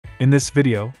In this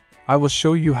video, I will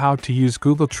show you how to use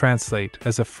Google Translate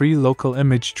as a free local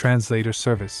image translator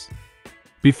service.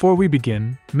 Before we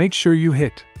begin, make sure you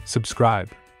hit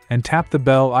subscribe and tap the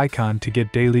bell icon to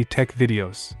get daily tech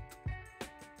videos.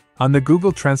 On the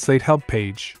Google Translate help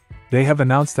page, they have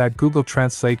announced that Google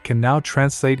Translate can now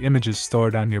translate images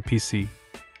stored on your PC.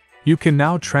 You can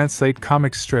now translate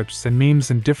comic strips and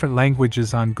memes in different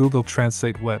languages on Google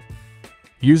Translate Web.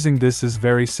 Using this is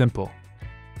very simple.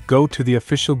 Go to the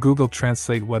official Google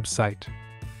Translate website.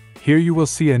 Here you will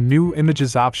see a new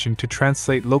Images option to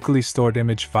translate locally stored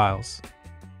image files.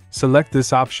 Select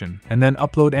this option and then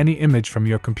upload any image from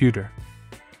your computer.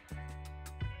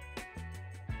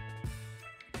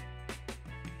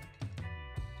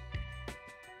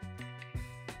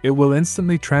 It will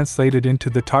instantly translate it into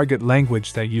the target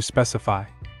language that you specify.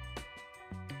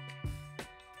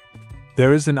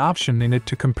 There is an option in it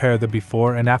to compare the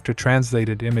before and after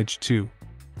translated image too.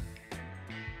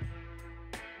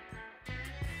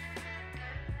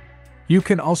 You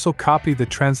can also copy the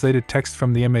translated text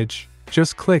from the image.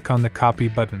 Just click on the copy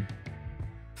button.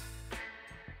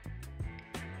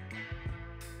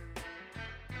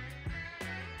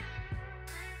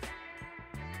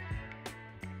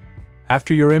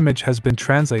 After your image has been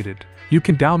translated, you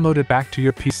can download it back to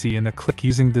your PC in a click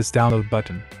using this download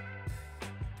button.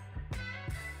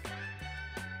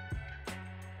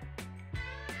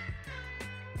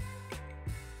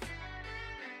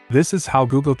 This is how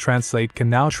Google Translate can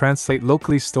now translate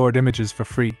locally stored images for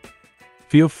free.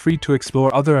 Feel free to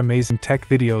explore other amazing tech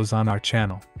videos on our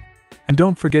channel. And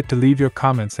don't forget to leave your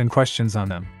comments and questions on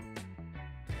them.